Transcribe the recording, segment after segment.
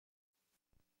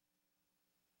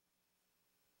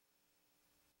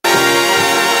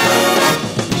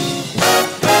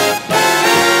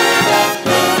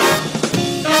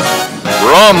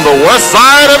the west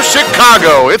side of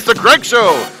Chicago. It's the Greg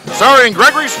Show, starring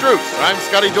Gregory Struss. I'm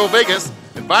Scotty Joe Vegas,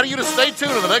 inviting you to stay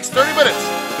tuned in the next 30 minutes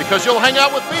because you'll hang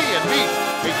out with me and meet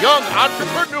a young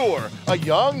entrepreneur, a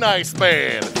young nice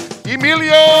man,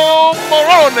 Emilio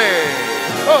Morrone.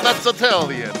 Oh, that's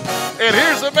Italian. And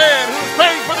here's a man who's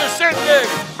paying for the shindig,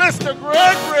 Mr.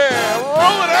 Gregory.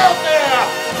 Roll it out there.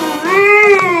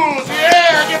 Cruise.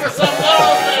 Yeah, give us some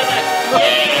love,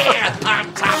 baby. Yeah,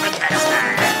 I'm topping this thing.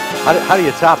 How do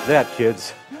you top that,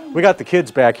 kids? We got the kids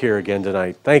back here again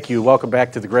tonight. Thank you. Welcome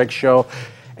back to the Greg Show.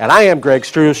 And I am Greg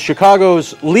Struss,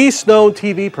 Chicago's least known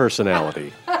TV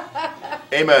personality.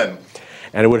 Amen.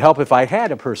 And it would help if I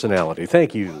had a personality.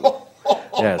 Thank you.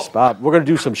 Yes, Bob. We're going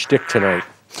to do some shtick tonight.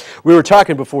 We were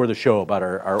talking before the show about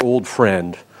our old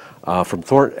friend from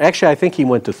Thorn. Actually, I think he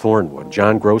went to Thornwood,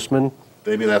 John Grossman.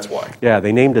 Maybe that's why. Yeah,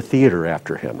 they named a theater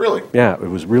after him. Really? Yeah, it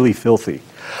was really filthy.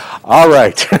 All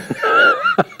right.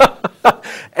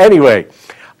 Anyway,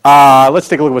 let's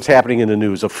take a look at what's happening in the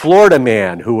news. A Florida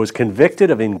man who was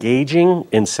convicted of engaging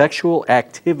in sexual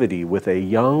activity with a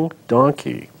young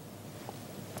donkey.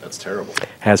 That's terrible.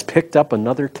 Has picked up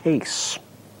another case.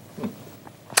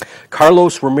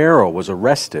 Carlos Romero was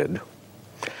arrested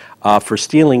for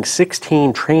stealing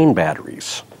 16 train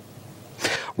batteries.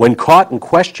 When caught and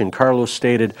questioned, Carlos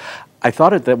stated, I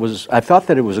thought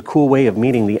that it was a cool way of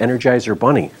meeting the Energizer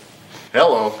Bunny.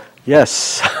 Hello.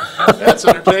 Yes. That's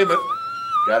entertainment.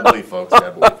 Gotta believe, folks.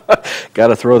 Gotta believe. Got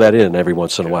to throw that in every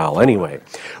once in a while. Anyway,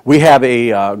 we have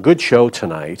a good show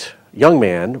tonight. Young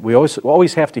man, we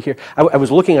always have to hear. I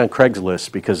was looking on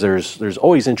Craigslist because there's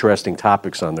always interesting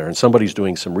topics on there, and somebody's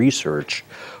doing some research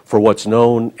for what's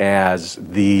known as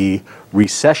the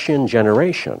recession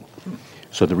generation.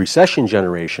 So the recession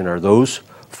generation are those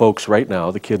folks right now,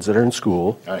 the kids that are in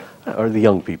school, Right. or the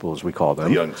young people as we call them,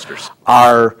 The youngsters.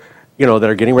 are, that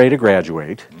are getting ready to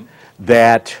graduate,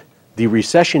 that the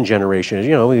recession generation is,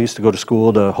 we used to go to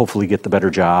school to hopefully get the better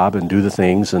job and do the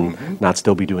things and not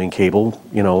still be doing cable,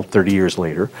 30 years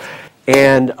later.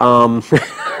 And Or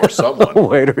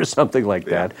someone. or something like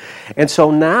that. And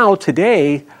so now,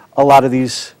 today, a lot of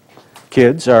these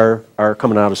kids are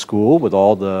coming out of school with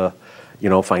all the,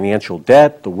 financial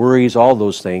debt, the worries, all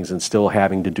those things, and still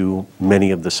having to do many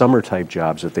of the summer-type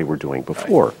jobs that they were doing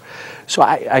before. Right. So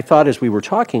I thought as we were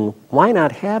talking, why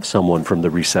not have someone from the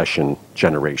recession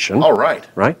generation? All right.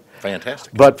 Right?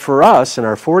 Fantastic. But for us, in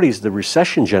our 40s, the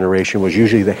recession generation was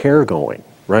usually the hair going,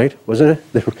 right? Wasn't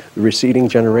it? The receding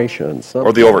generation.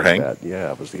 Or the overhang. Like that.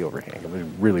 Yeah, it was the overhang. It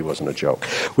really wasn't a joke.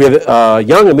 We have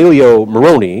young Emilio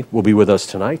Morrone will be with us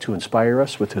tonight to inspire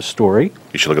us with his story.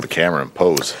 You should look at the camera and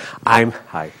pose. Hi.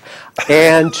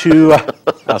 And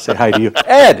I'll say hi to you.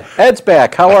 Ed's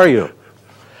back. How are you?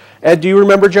 Ed, do you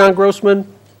remember John Grossman?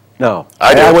 No.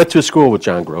 I went to school with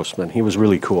John Grossman. He was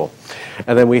really cool.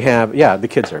 And then we have, the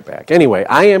kids are back. Anyway,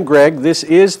 I am Greg. This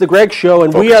is The Greg Show,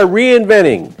 and we are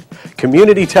reinventing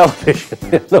community television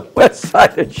in the west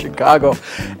side of Chicago.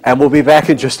 And we'll be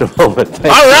back in just a moment. All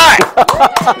right.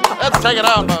 Let's take it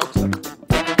out, folks.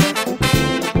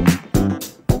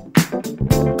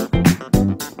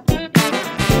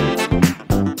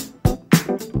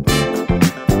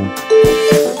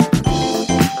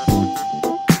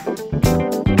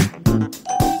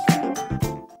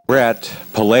 We're at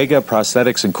Polega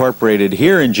Prosthetics Incorporated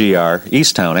here in GR,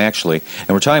 Easttown actually, and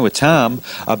we're talking with Tom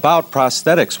about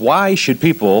prosthetics. Why should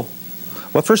people,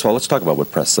 well, first of all, let's talk about what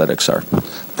prosthetics are.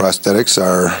 Prosthetics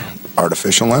are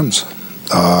artificial limbs.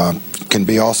 Can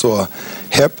be also a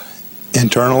hip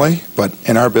internally, but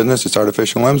in our business it's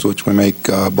artificial limbs, which we make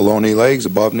below knee legs,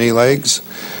 above knee legs,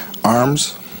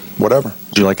 arms, whatever.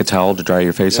 Would you like a towel to dry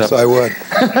your face Yes, up? I would.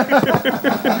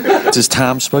 Does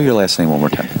Tom spell your last name one more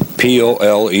time?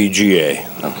 Polega.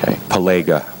 Okay,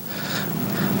 Polega.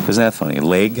 Isn't that funny?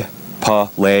 Leg,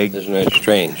 leg. Isn't that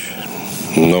strange?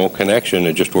 No connection,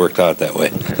 it just worked out that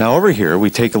way. Now over here, we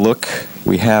take a look.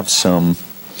 We have some,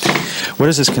 what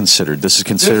is this considered? This is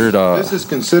considered This is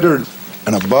considered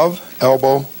an above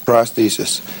elbow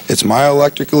prosthesis. It's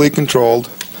myoelectrically controlled.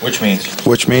 Which means?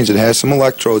 Which means it has some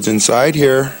electrodes inside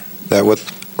here that with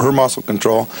her muscle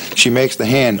control, she makes the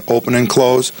hand open and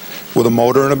close with a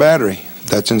motor and a battery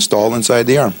that's installed inside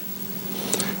the arm.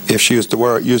 If she was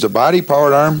to use a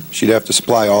body-powered arm, she'd have to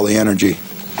supply all the energy,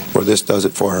 where this does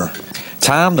it for her.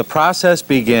 Tom, the process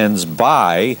begins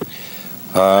by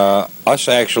Us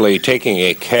actually taking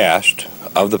a cast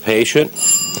of the patient.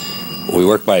 We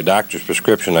work by a doctor's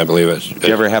prescription, I believe it's. Do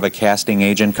you ever have a casting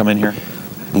agent come in here?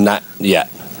 Not yet.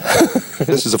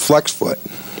 This is a flex foot.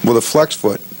 Well, the flex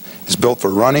foot is built for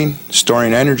running,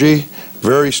 storing energy,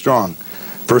 very strong.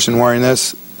 Person wearing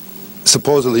this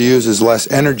supposedly uses less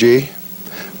energy,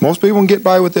 Most people can get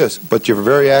by with this, but you're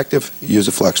very active, use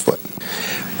a flex foot.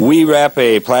 We wrap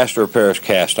a plaster of Paris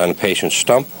cast on the patient's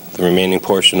stump, the remaining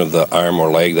portion of the arm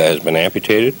or leg that has been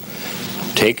amputated.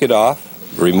 Take it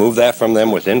off, remove that from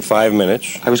them within 5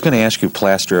 minutes. I was going to ask you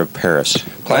plaster of Paris.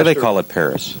 Why do they call it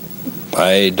Paris?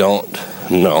 I don't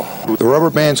know. The rubber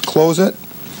bands close it,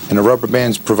 and the rubber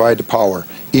bands provide the power.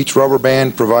 Each rubber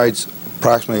band provides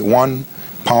approximately 1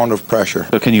 pound of pressure.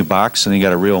 So can you box and you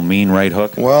got a real mean right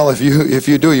hook? Well, if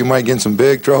you do, you might get in some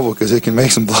big trouble because it can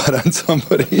make some blood on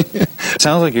somebody. It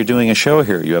sounds like you're doing a show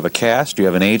here. You have a cast, you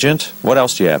have an agent. What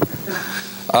else do you have?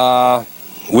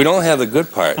 We don't have the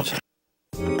good parts.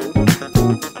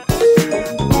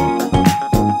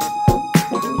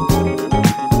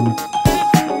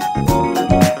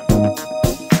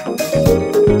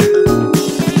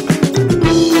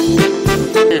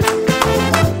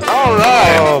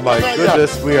 Oh my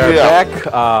goodness, we are back.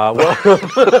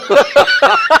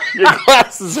 Your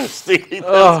glasses are stinking.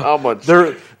 That's how much.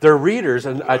 They're readers,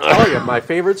 and I tell you, my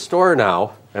favorite store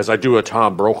now, as I do a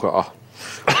Tom Brokaw.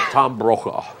 Tom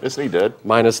Brokaw. Isn't he dead?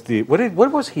 Minus the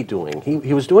what was he doing?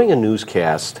 He was doing a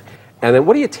newscast, and then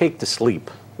what do you take to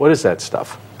sleep? What is that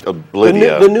stuff?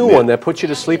 Oblivion. The new one that puts you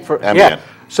to sleep for. Ambien. Yeah.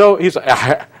 So he's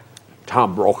like,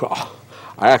 Tom Brokaw.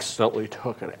 I accidentally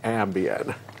took an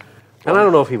Ambien. And I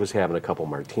don't know if he was having a couple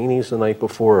martinis the night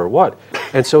before or what.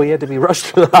 And so he had to be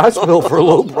rushed to the hospital for a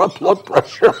low blood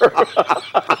pressure.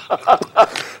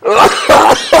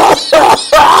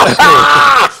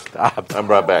 Stop. I'm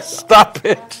brought back. Stop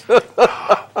it.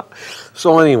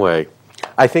 So anyway,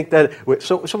 I think that,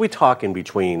 so we talk in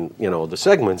between, the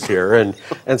segments here,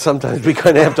 and sometimes we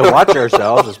kind of have to watch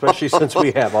ourselves, especially since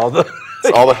we have all the...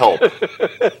 All the help.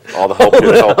 All the help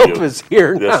here to help you. Is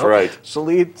here now. That's right.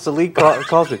 Salid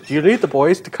calls me, do you need the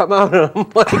boys to come out? And I'm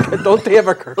like, don't they have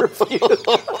a curfew?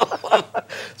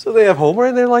 So they have Homer,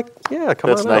 and they're like, yeah, come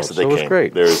That's on nice out. that they so came. It's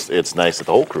great. It's nice that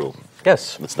the whole crew.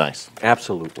 Yes. It's nice.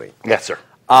 Absolutely. Yes, sir.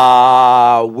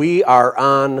 We are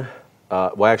on,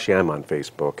 well, actually, I'm on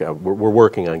Facebook. We're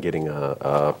working on getting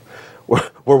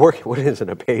we're working, what is it,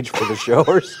 a page for the show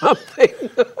or something?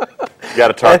 You got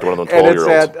to talk to one of them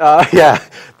 12-year-olds. Yeah,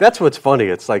 that's what's funny.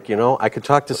 It's like, I could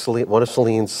talk to one of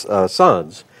Celine's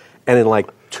sons, and in like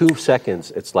 2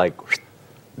 seconds, it's like,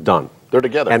 done. They're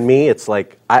together. And me, it's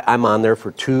like, I'm on there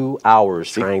for 2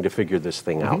 hours trying to figure this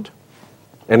thing out.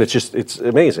 And it's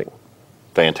amazing.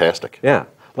 Fantastic. Yeah.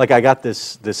 Like I got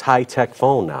this high-tech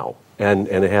phone now, and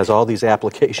it has all these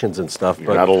applications and stuff.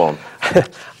 You're not alone. I'm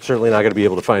certainly not going to be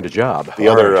able to find a job.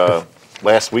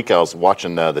 Last week I was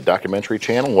watching the documentary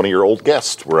channel. One of your old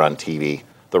guests were on TV,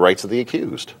 The Rights of the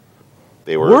Accused.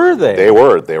 Were they? They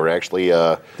were. They were actually...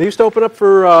 they used to open up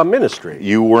for ministry.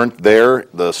 You weren't there.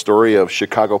 The story of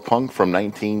Chicago punk from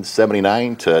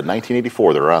 1979 to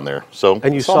 1984, they were on there.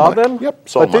 And you saw them? Yep,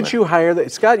 saw them. But didn't you hire them?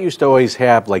 Scott used to always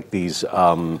have like these...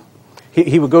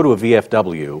 he would go to a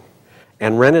VFW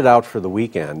and rent it out for the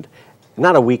weekend.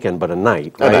 Not a weekend, but a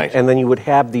night, right? A night. And then you would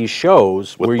have these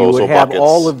shows with where you would have buckets.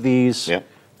 all of these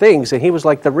things. And he was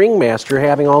like the ringmaster,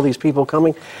 having all these people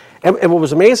coming. And what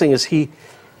was amazing is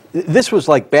this was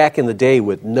like back in the day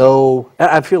with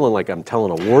I'm feeling like I'm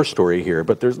telling a war story here,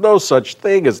 but there's no such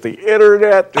thing as the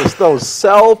internet. There's no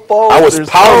cell phones. I was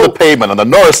pounding the pavement on the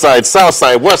north side, south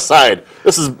side, west side.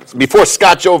 This is before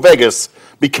Scott Joe Vegas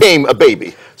became a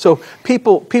baby. So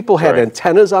people had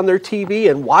antennas on their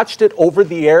TV and watched it over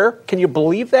the air. Can you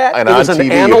believe that? And it was on an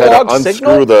TV, analog you had to unscrew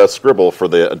signal? the scribble for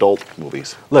the adult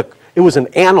movies. Look, it was an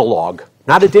analog,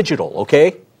 not a digital,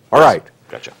 okay? All right.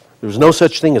 Gotcha. There was no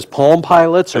such thing as Palm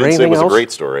Pilots or anything else? It was a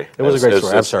great story. It was a great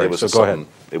story. I'm sorry, so go ahead.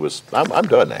 It was. I'm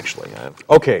done, actually.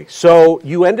 Okay, so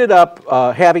you ended up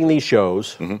having these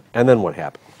shows, and then what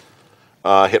happened?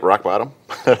 Hit rock bottom.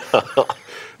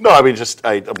 No, I mean, just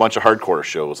a bunch of hardcore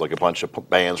shows, like a bunch of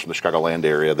bands from the Chicagoland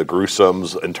area, the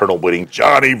Gruesomes, Internal Bleeding,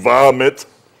 Johnny Vomit.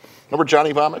 Remember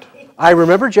Johnny Vomit? I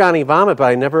remember Johnny Vomit, but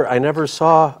I never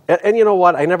saw, and you know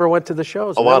what? I never went to the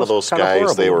shows. A lot of those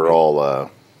guys, they were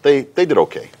all, they did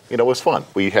okay. It was fun.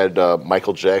 We had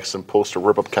Michael Jackson poster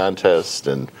rip-up contest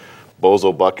and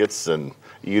Bozo Buckets, and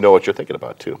you know what you're thinking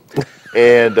about, too.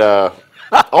 And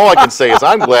all I can say is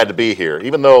I'm glad to be here,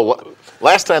 even though...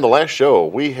 the last show,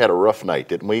 we had a rough night,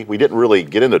 didn't we? We didn't really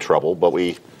get into trouble, but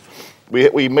we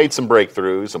made some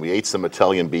breakthroughs, and we ate some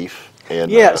Italian beef.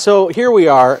 And so here we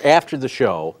are after the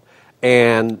show,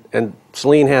 and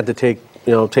Celine had to take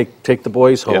the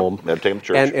boys home. Yeah, had to take them to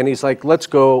church. And he's like, let's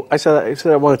go. I said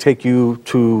I want to take you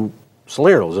to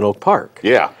Salerno's in Oak Park.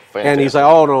 Yeah, fantastic. And he's like,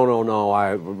 oh, no.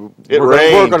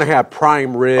 We're going to have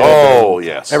prime rib. Oh,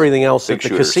 yes. Everything else Big at the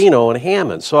shooters. casino in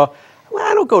Hammond. So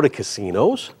I don't go to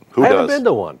casinos. Who I does? haven't been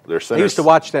to one. They're I sinners. used to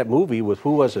watch that movie with,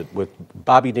 who was it? With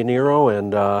Bobby De Niro,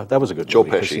 and that was a good Joe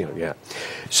movie. Pesci. Casino, yeah.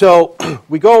 So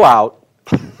we go out,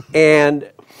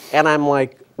 and I'm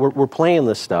like, we're playing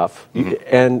this stuff,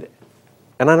 and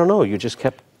I don't know, you just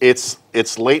kept... It's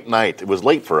late night. It was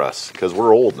late for us because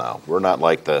we're old now. We're not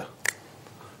like the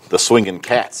swinging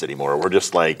cats anymore. We're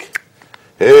just like,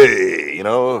 hey, you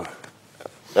know,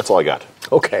 that's all I got.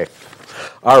 Okay.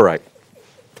 All right.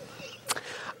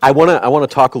 I want to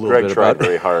talk a little Greg bit tried about...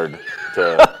 very hard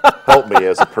to help me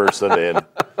as a person, and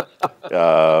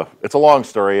it's a long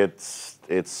story.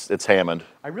 It's Hammond.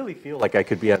 I really feel like I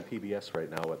could be on PBS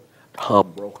right now with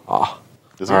Tom Brokaw.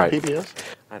 Is he on PBS?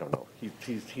 I don't know. He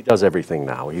does everything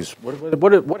now.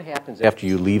 What happens after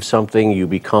you leave something? You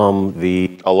become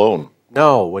the... Alone.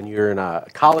 No, when you're in a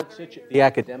college situation, the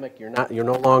academic, you're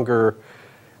no longer...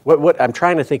 What I'm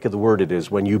trying to think of the word it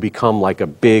is, when you become like the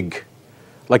big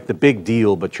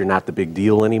deal, but you're not the big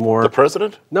deal anymore. The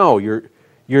president? No, you're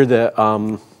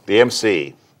the... The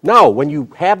MC. No, when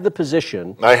you have the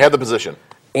position... I had the position.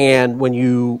 And when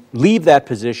you leave that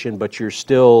position, but you're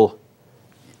still...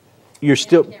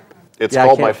 It's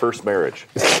called my first marriage.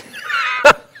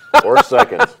 Or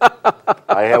second.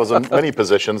 I was in many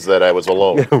positions that I was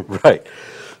alone. Right.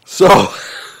 So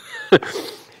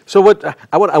what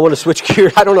I want to switch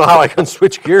gears. I don't know how I can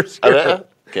switch gears here.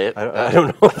 Okay. I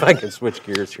don't know if I can switch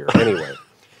gears here. Anyway,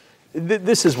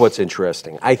 this is what's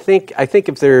interesting. I think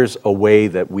if there's a way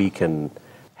that we can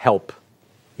help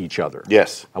each other.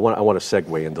 Yes. I want to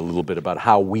segue into a little bit about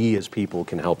how we as people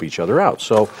can help each other out.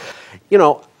 So, you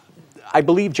know, I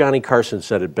believe Johnny Carson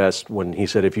said it best when he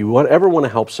said, if you ever want to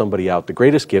help somebody out, the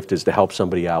greatest gift is to help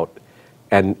somebody out,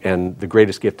 and the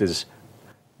greatest gift is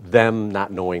them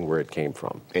not knowing where it came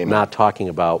from. Amen. Not talking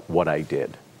about what I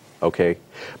did, okay?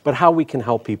 But how we can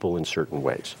help people in certain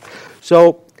ways.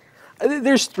 So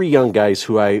there's 3 young guys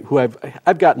who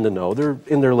I've gotten to know. They're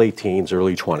in their late teens,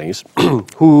 early 20s,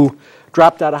 who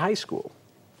dropped out of high school.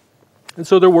 And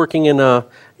so they're working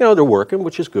they're working,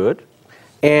 which is good.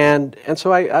 And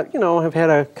so I have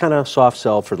had a kind of soft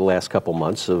sell for the last couple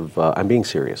months of, I'm being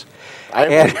serious.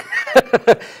 And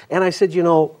I said,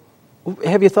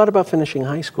 have you thought about finishing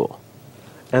high school?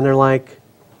 And they're like,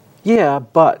 yeah,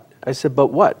 but. I said, but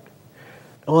what?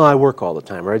 Well, I work all the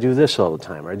time, or I do this all the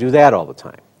time, or I do that all the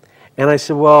time. And I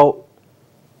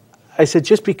said,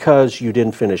 just because you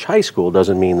didn't finish high school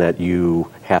doesn't mean that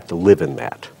you have to live in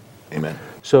that. Amen.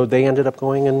 So they ended up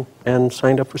going and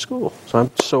signed up for school. So I'm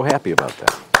so happy about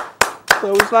that. That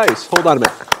was nice. Hold on a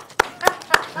minute.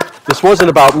 This wasn't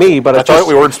about me, but I thought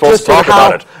we weren't supposed to talk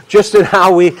about it. Just in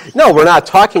how no, we're not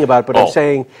talking about it, but Oh. I'm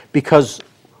saying because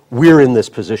we're in this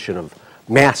position of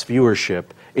mass viewership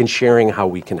in sharing how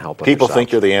we can help People others think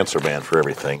out. you're the answer man for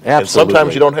everything. Absolutely. And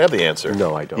sometimes you don't have the answer.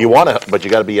 No, I don't. You want to, but you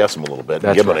got to BS them a little bit and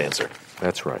That's give them right. an answer.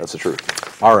 That's right. That's the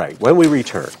truth. All right, when we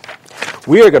return,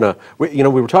 we are going to, we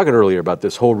were talking earlier about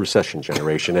this whole recession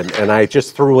generation, and I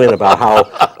just threw in about how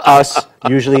us,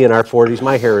 usually in our 40s,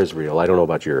 my hair is real. I don't know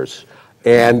about yours.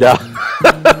 And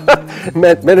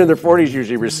men in their 40s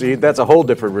usually recede. That's a whole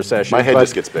different recession. My head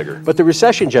just gets bigger. But the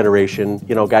recession generation,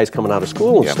 guys coming out of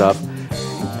school and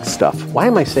stuff. Why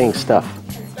am I saying stuff?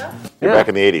 You're back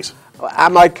in the 80s.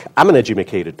 I'm an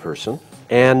educated person,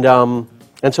 and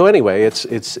so anyway,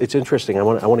 it's interesting. I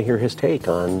want to hear his take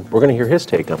on. We're going to hear his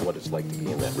take on what it's like to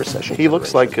be in that recession. He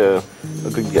looks like a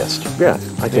good guest. Yeah,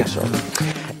 I think so.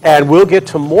 And we'll get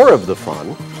to more of the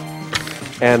fun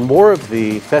and more of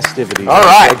the festivities. All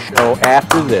right. Of the show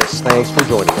after this. Thanks for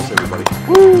joining us, everybody.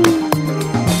 Woo!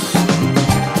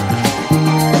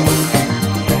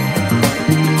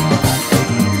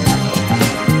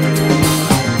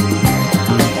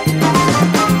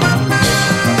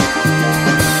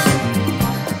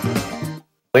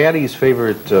 Laddie's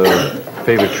favorite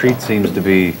treat seems to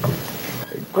be.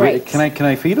 Great. Can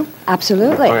I feed him?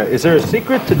 Absolutely. All right. Is there a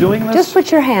secret to doing this? Just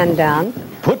put your hand down.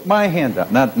 Put my hand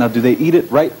down. Now, do they eat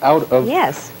it right out of?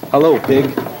 Yes. Hello,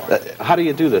 pig. How do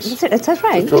you do this? That's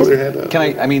right. Hold your hand up.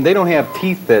 Can I mean, they don't have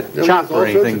teeth that chop or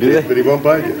anything, do But they? he won't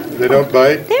bite you. They don't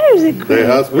bite. There's a They great.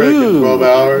 housebreak in 12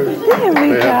 hours. There we They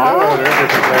have no go. other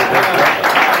everything.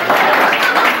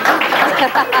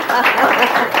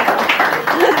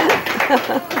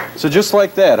 So just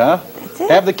like that, huh? That's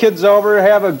it. Have the kids over,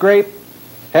 have a grape,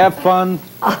 have fun,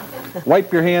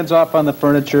 wipe your hands off on the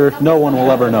furniture. No one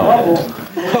will ever know.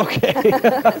 Okay.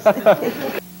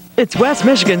 It's West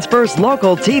Michigan's first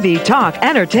local TV talk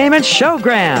entertainment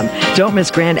showgram. Don't miss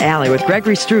Grand Alley with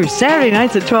Gregory Struss Saturday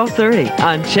nights at 12:30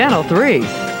 on Channel 3.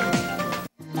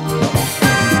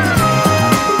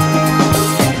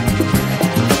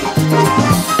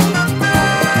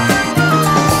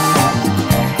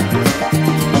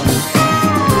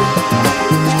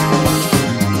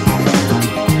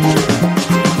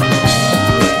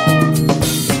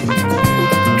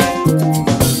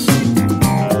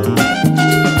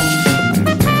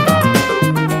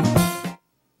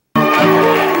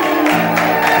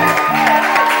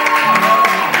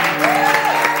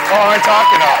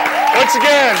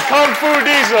 Kung Fu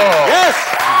Diesel. Yes.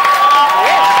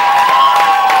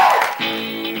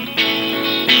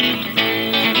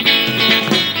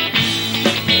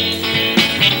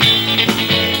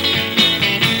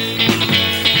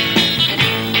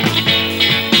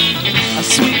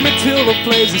 Sweet Matilda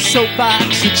plays a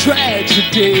soapbox of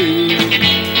tragedy.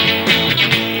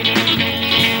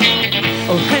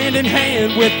 Oh, hand in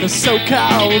hand with the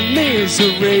so-called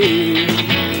misery.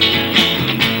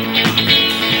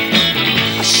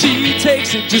 She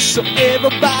takes it just so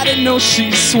everybody knows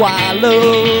she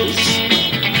swallows.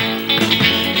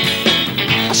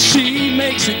 She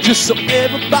makes it just so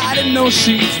everybody knows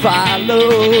she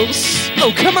follows.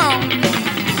 Oh, come on.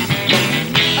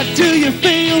 Do you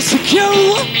feel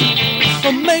secure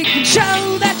for making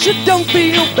sure that you don't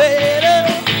feel better?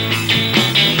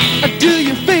 Do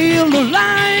you feel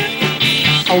alive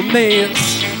on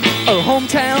this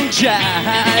hometown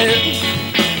jive?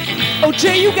 Oh,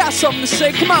 Jay, you got something to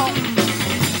say? Come on.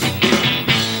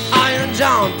 Iron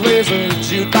John plays a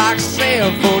jukebox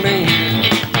symphony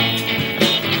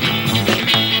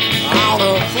on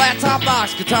a flat top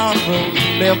box guitar from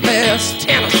Memphis,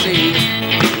 Tennessee.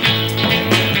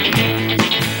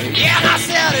 Yeah, and I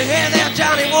said, hey there,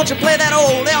 Johnny, won't you play that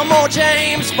old Elmore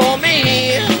James for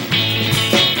me?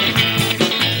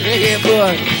 Yeah,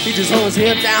 but he just hung his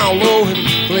head down low and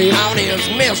played out his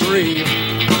misery. I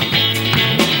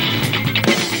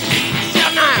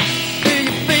said, now, do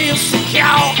you feel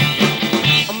secure?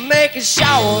 I'm making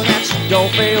sure that you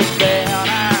don't feel better.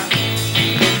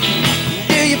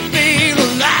 Do you feel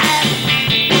alive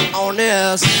on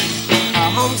this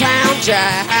hometown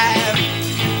jive?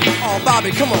 Oh,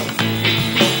 Bobby, come on.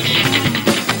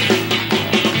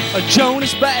 A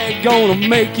Jonas bag gonna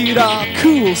make it all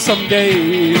cool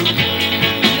someday.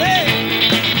 Hey.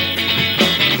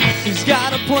 He's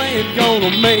got a plan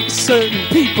gonna make certain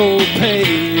people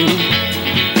pay.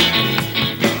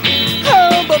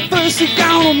 Oh, but first he's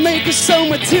gonna make it so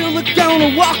Matilda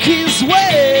gonna walk his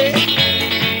way.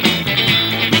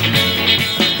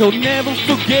 He'll never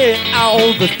forget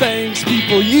all the things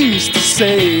people used to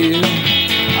say.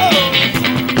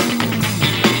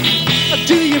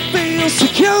 Do you feel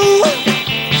secure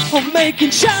for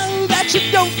making sure that you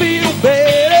don't feel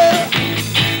better?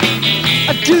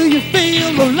 Do you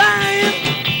feel alive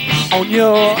on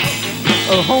your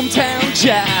hometown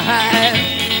jive?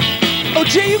 Oh,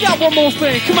 Jay, you got one more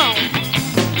thing. Come on.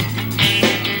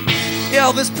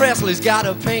 Elvis Presley's got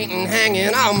a painting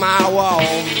hanging on my wall.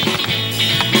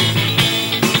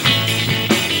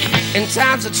 In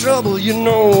times of trouble, you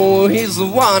know he's the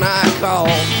one I call.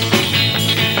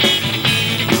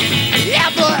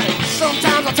 Yeah, but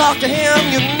sometimes I talk to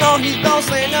him, you know he don't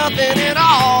say nothing at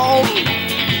all.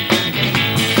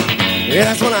 Yeah,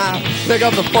 that's when I pick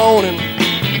up the phone and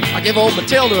I give old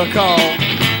Matilda a call.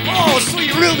 Oh,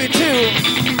 sweet Ruby, too.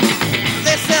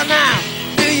 They said, now,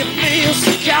 do you feel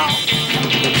secure?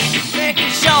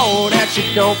 Making sure that you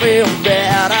don't feel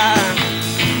better.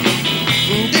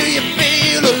 Do you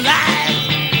feel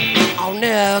alive on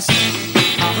this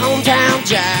hometown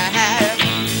jive?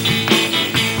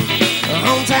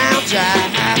 Hometown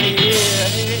jive, yeah.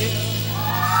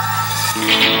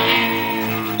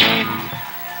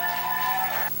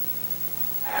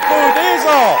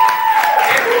 Diesel!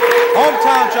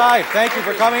 Hometown Jive, thank you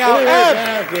for coming out.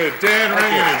 Ed! With Dan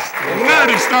Ring and his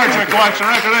nerdy Star Trek watching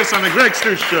after this on the Greg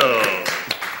Struss Show.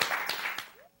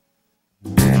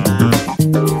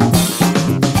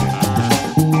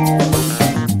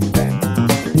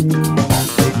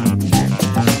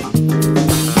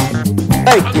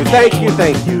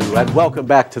 Thank you, and welcome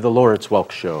back to the Lawrence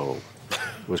Welk Show.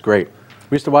 It was great.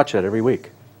 We used to watch that every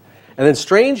week. And then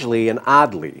strangely and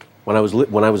oddly, when I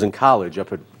was in college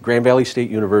up at Grand Valley State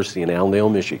University in Allendale,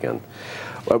 Michigan,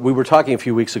 we were talking a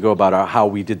few weeks ago about how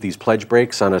we did these pledge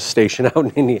breaks on a station out in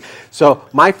India. So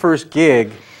my first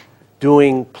gig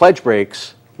doing pledge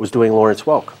breaks was doing Lawrence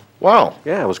Welk. Wow.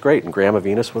 Yeah, it was great. And Graham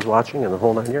Avinas was watching and the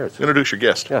whole 9 years. Introduce your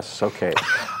guest. Yes, okay.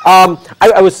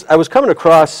 I was coming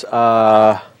across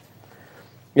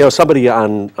somebody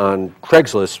on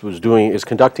Craigslist is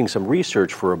conducting some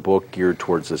research for a book geared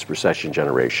towards this recession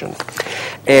generation.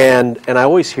 And I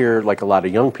always hear like a lot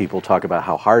of young people talk about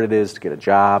how hard it is to get a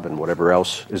job and whatever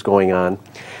else is going on.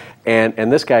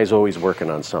 And this guy's always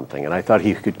working on something. And I thought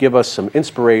he could give us some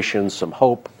inspiration, some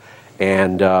hope,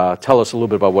 and tell us a little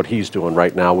bit about what he's doing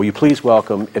right now. Will you please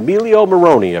welcome Emilio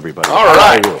Morrone, everybody? All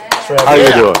right. How are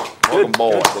you doing?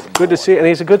 Good to see you. And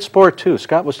he's a good sport, too.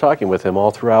 Scott was talking with him all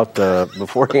throughout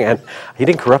beforehand. He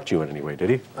didn't corrupt you in any way, did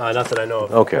he? Not that I know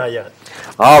of. Okay. Not yet.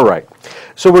 All right.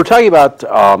 So we're talking about,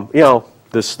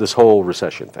 this whole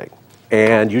recession thing.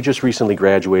 And you just recently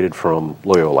graduated from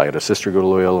Loyola. I had a sister go to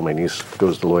Loyola. My niece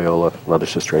goes to Loyola. Another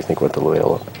sister, I think, went to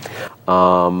Loyola.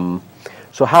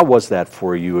 So how was that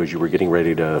for you as you were getting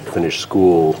ready to finish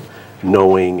school,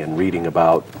 knowing and reading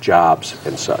about jobs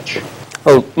and such?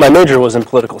 Well, my major was in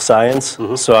political science,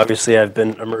 so obviously I've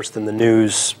been immersed in the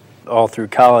news all through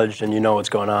college, and you know what's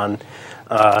going on.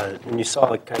 And you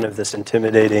saw kind of this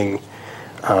intimidating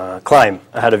climb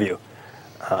ahead of you.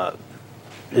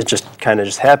 It just kind of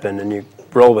just happened, and you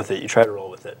roll with it. You try to roll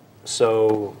with it.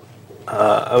 So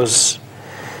I was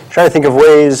trying to think of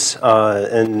ways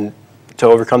and to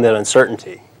overcome that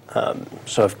uncertainty.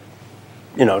 So I've,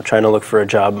 trying to look for a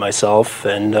job myself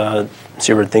and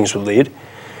see where things would lead.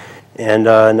 And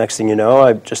next thing you know,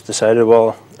 I just decided,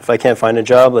 well, if I can't find a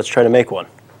job, let's try to make one.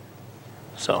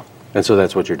 And so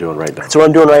that's what you're doing right now? That's what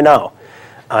I'm doing right now.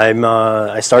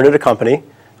 I started a company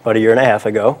about 1.5 years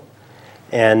ago,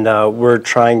 and we're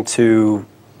trying to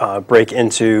break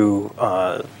into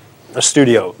a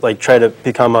studio, like try to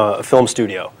become a film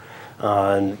studio,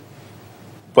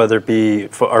 whether it be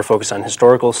our focus on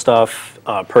historical stuff,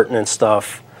 pertinent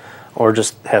stuff, or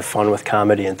just have fun with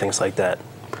comedy and things like that,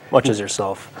 much as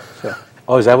yourself. So.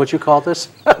 Oh, is that what you call this?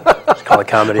 Just call it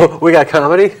comedy. We got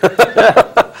comedy?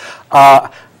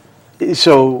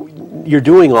 So you're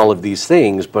doing all of these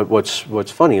things, but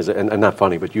what's funny is, and not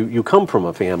funny, but you come from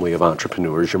a family of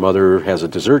entrepreneurs. Your mother has a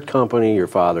dessert company. Your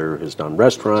father has done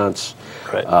restaurants,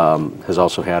 right. Has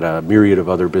also had a myriad of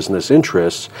other business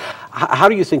interests. How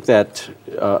do you think that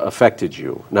affected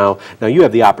you? Now you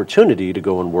have the opportunity to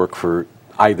go and work for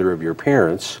either of your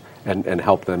parents and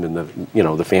help them in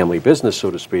the family business, so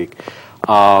to speak.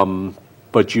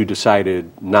 But you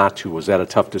decided not to. Was that a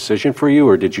tough decision for you,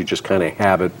 or did you just kind of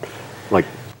have it like,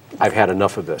 I've had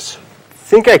enough of this? I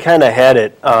think I kind of had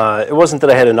it. It wasn't that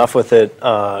I had enough with it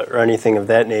or anything of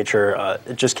that nature.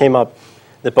 It just came up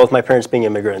that both my parents being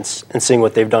immigrants and seeing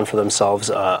what they've done for themselves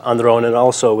on their own and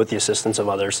also with the assistance of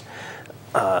others,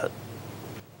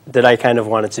 that I kind of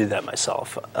wanted to do that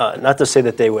myself. Not to say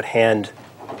that they would hand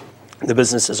the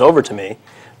businesses over to me,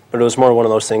 but it was more one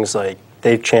of those things like,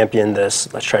 they've championed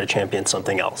this, let's try to champion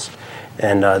something else.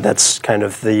 And that's kind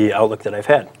of the outlook that I've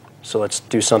had. So let's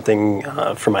do something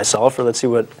for myself, or let's see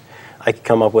what I can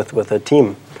come up with a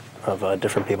team of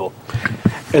different people.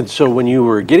 And so when you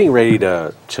were getting ready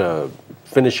to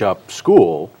finish up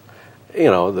school,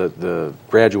 the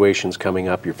graduation's coming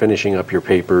up, you're finishing up your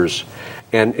papers,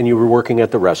 and you were working at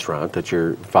the restaurant that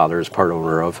your father is part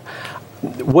owner of.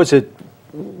 Was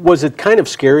it kind of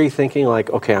scary thinking like,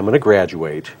 okay, I'm going to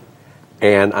graduate,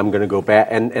 and I'm going to go back,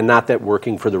 and not that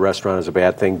working for the restaurant is a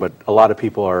bad thing, but a lot of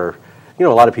people are, a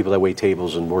lot of people that wait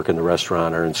tables and work in the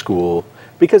restaurant are in school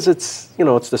because it's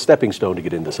the stepping stone to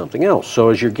get into something else. So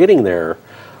as you're getting there,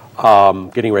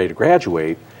 getting ready to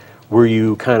graduate, were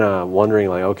you kind of wondering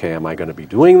like, okay, am I going to be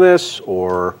doing this,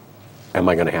 or am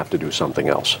I going to have to do something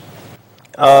else?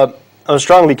 I was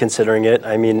strongly considering it.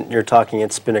 I mean, you're talking,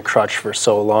 it's been a crutch for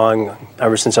so long.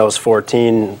 Ever since I was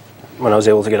 14, when I was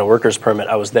able to get a worker's permit,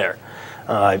 I was there.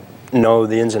 I know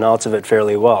the ins and outs of it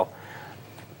fairly well.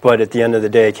 But at the end of the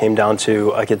day, it came down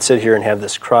to I could sit here and have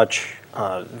this crutch,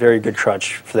 very good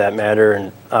crutch for that matter,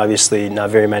 and obviously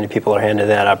not very many people are handed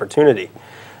that opportunity.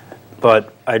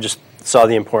 But I just saw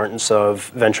the importance of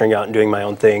venturing out and doing my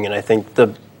own thing, and I think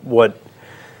what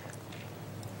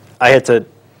I had to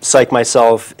psych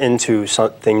myself into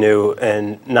something new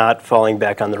and not falling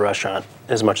back on the restaurant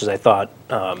as much as I thought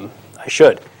I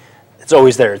should. It's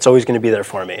always there. It's always going to be there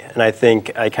for me. And I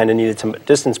think I kind of needed to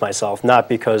distance myself, not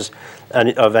because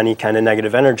of any kind of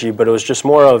negative energy, but it was just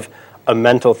more of a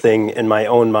mental thing in my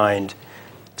own mind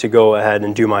to go ahead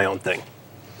and do my own thing.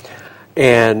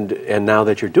 And now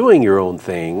that you're doing your own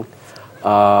thing,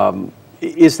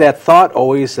 is that thought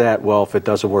always that, well, if it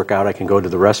doesn't work out, I can go to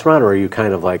the restaurant, or are you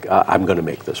kind of like, I'm going to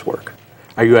make this work?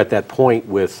 Are you at that point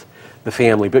with the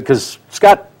family? Because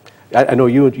Scott, I know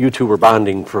you two were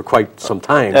bonding for quite some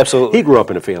time. Absolutely. He grew up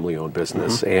in a family-owned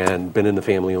business and been in the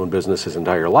family-owned business his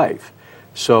entire life.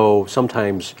 So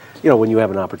sometimes, when you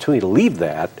have an opportunity to leave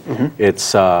that,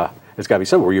 it's got to be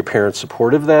something. Were your parents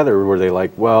supportive of that, or were they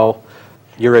like, well,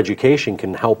 your education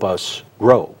can help us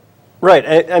grow?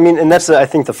 Right. I mean, and that's I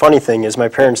think the funny thing is my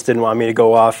parents didn't want me to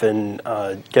go off and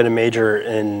get a major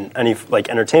in any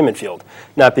entertainment field.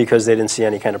 Not because they didn't see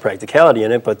any kind of practicality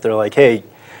in it, but they're like, hey,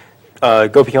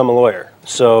 go become a lawyer.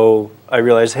 So I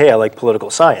realized, hey, I like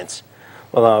political science.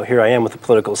 Well, now here I am with a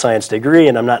political science degree,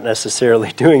 and I'm not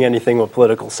necessarily doing anything with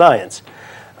political science.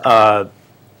 But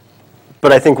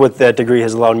I think what that degree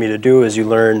has allowed me to do is you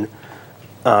learn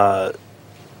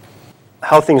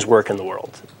how things work in the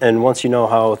world. And once you know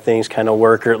how things kind of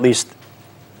work, or at least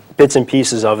bits and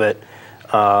pieces of it,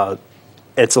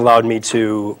 it's allowed me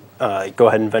to go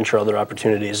ahead and venture other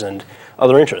opportunities and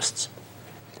other interests.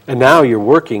 And now you're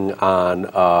working on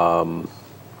a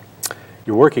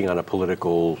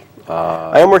political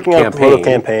I am working on a political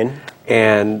campaign.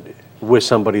 And with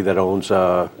somebody that owns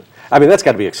I mean, that's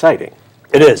got to be exciting.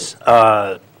 It is.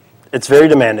 It's very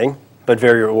demanding, but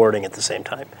very rewarding at the same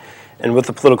time. And with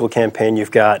the political campaign,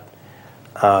 you've got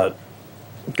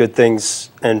good things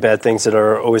and bad things that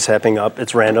are always happening up.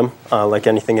 It's random, like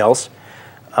anything else.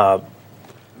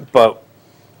 But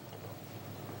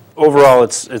overall,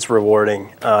 it's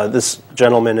rewarding. This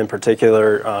gentleman in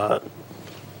particular,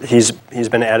 he's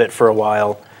been at it for a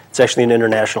while. It's actually an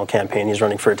international campaign. He's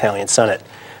running for Italian Senate.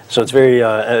 So it's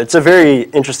it's a very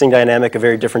interesting dynamic, a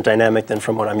very different dynamic than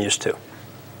from what I'm used to.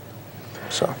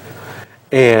 So.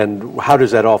 And how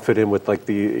does that all fit in with like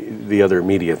the other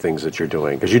media things that you're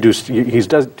doing? Because he's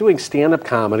doing stand-up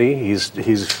comedy. He's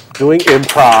doing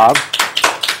improv.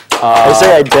 I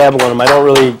say I dabble in them. I don't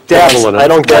really dabble in them. I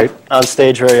don't get on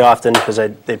stage very often because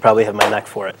they probably have my neck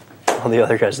for it. All the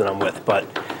other guys that I'm with, but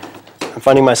I'm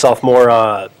finding myself more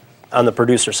on the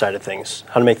producer side of things.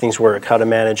 How to make things work, how to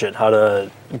manage it, how to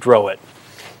grow it,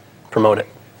 promote it.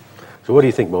 So what do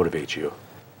you think motivates you?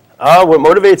 What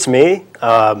motivates me?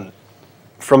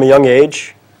 From a young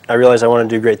age, I realized I wanted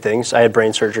to do great things. I had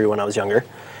brain surgery when I was younger,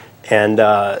 and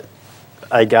I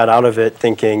got out of it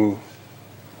thinking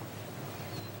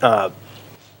I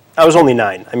was only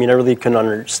 9. I mean, I really couldn't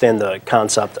understand the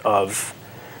concept of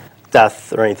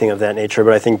death or anything of that nature,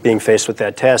 but I think being faced with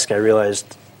that task, I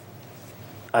realized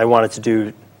I wanted to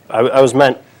do, I was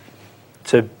meant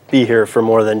to be here for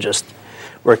more than just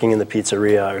working in the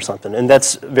pizzeria or something, and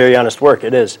that's very honest work,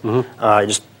 it is. Mm-hmm. I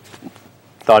just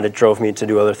thought it drove me to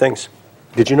do other things.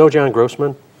 Did you know John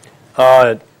Grossman?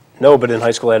 No, but in high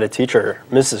school I had a teacher,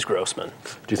 Mrs. Grossman.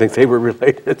 Do you think they were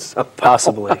related somehow?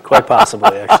 Possibly, quite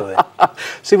possibly, actually.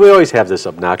 See, we always have this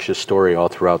obnoxious story all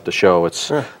throughout the show. It's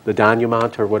the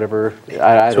denouement or whatever.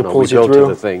 I don't know. We go to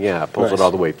the thing. Yeah, it pulls it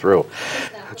all the way through.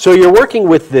 So you're working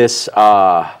with this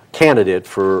candidate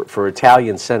for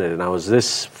Italian Senate. Now, is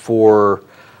this for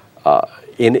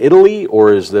in Italy,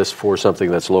 or is this for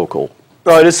something that's local?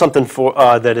 No, it is something for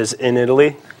that is in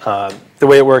Italy. The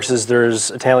way it works is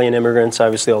there's Italian immigrants,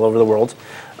 obviously, all over the world.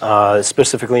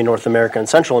 Specifically in North America and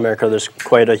Central America, there's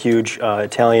quite a huge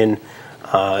Italian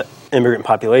immigrant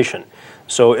population.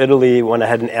 So Italy went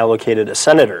ahead and allocated a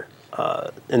senator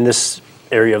in this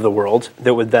area of the world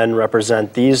that would then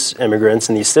represent these immigrants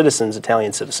and these citizens,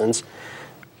 Italian citizens,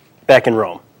 back in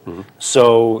Rome. Mm-hmm.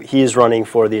 So he's running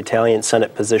for the Italian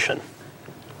Senate position.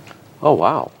 Oh,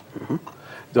 wow. Mm-hmm.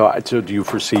 So do you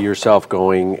foresee yourself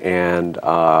going and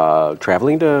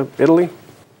traveling to Italy?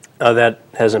 That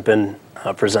hasn't been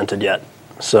presented yet.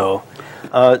 So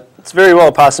it's very well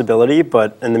a possibility,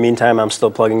 but in the meantime, I'm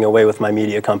still plugging away with my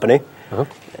media company and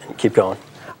keep going.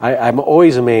 I'm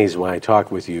always amazed when I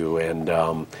talk with you, and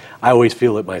I always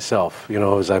feel it myself, you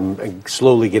know, as I'm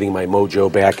slowly getting my mojo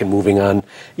back and moving on,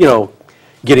 you know,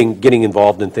 getting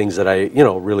involved in things that I, you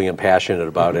know, really am passionate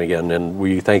about. And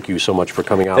we thank you so much for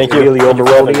coming out. Thank you. Emilio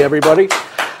Morrone, everybody.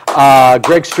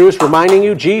 Greg Struss reminding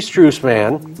you,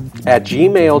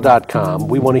 gstrussman@gmail.com.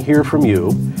 We want to hear from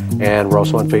you. And we're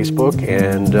also on Facebook.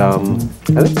 And I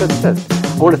think that's it.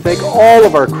 I want to thank all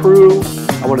of our crew.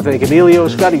 I want to thank Emilio,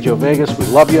 Scotty, Joe Vegas. We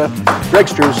love you. Greg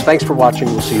Struss, thanks for watching.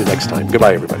 We'll see you next time.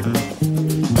 Goodbye, everybody.